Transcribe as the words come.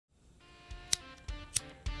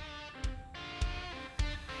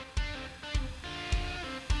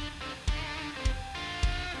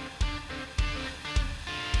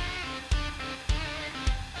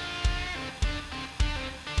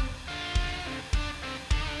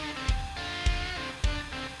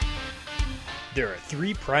There are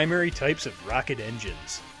three primary types of rocket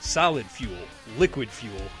engines: solid fuel, liquid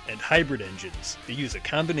fuel, and hybrid engines. They use a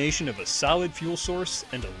combination of a solid fuel source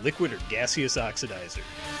and a liquid or gaseous oxidizer.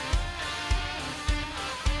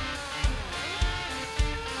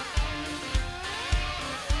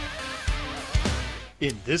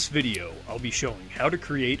 In this video, I'll be showing how to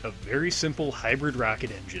create a very simple hybrid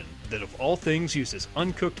rocket engine that of all things uses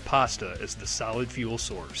uncooked pasta as the solid fuel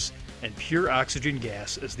source and pure oxygen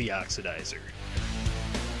gas as the oxidizer.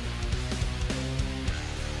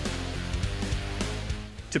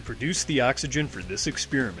 To produce the oxygen for this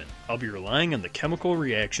experiment, I'll be relying on the chemical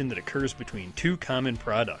reaction that occurs between two common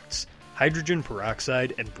products, hydrogen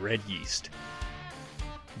peroxide and bread yeast.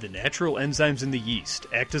 The natural enzymes in the yeast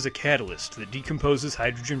act as a catalyst that decomposes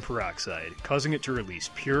hydrogen peroxide, causing it to release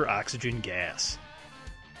pure oxygen gas.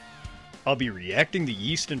 I'll be reacting the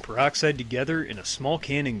yeast and peroxide together in a small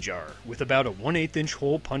canning jar with about a 1/8 inch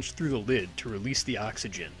hole punched through the lid to release the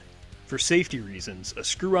oxygen. For safety reasons, a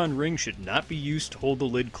screw-on ring should not be used to hold the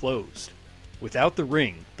lid closed. Without the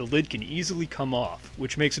ring, the lid can easily come off,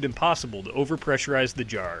 which makes it impossible to overpressurize the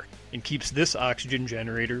jar and keeps this oxygen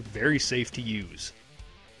generator very safe to use.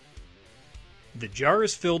 The jar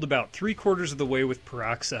is filled about 3/4 of the way with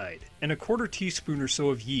peroxide, and a 1/4 teaspoon or so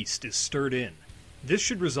of yeast is stirred in. This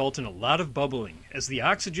should result in a lot of bubbling as the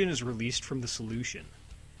oxygen is released from the solution.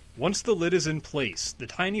 Once the lid is in place, the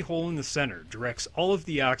tiny hole in the center directs all of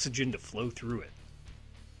the oxygen to flow through it.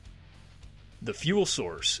 The fuel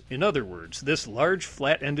source, in other words, this large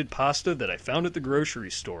flat-ended pasta that I found at the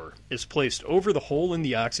grocery store, is placed over the hole in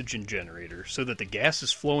the oxygen generator so that the gas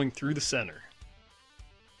is flowing through the center.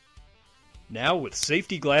 Now, with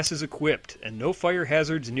safety glasses equipped and no fire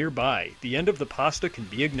hazards nearby, the end of the pasta can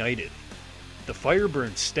be ignited. The fire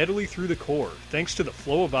burns steadily through the core thanks to the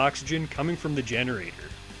flow of oxygen coming from the generator.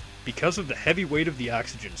 Because of the heavy weight of the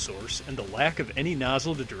oxygen source and the lack of any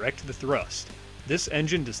nozzle to direct the thrust, this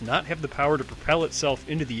engine does not have the power to propel itself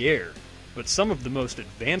into the air, but some of the most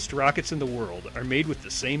advanced rockets in the world are made with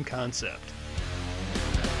the same concept.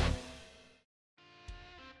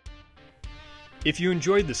 If you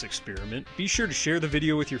enjoyed this experiment, be sure to share the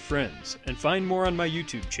video with your friends, and find more on my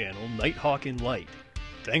YouTube channel, NightHawkInLight.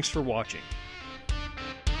 Thanks for watching.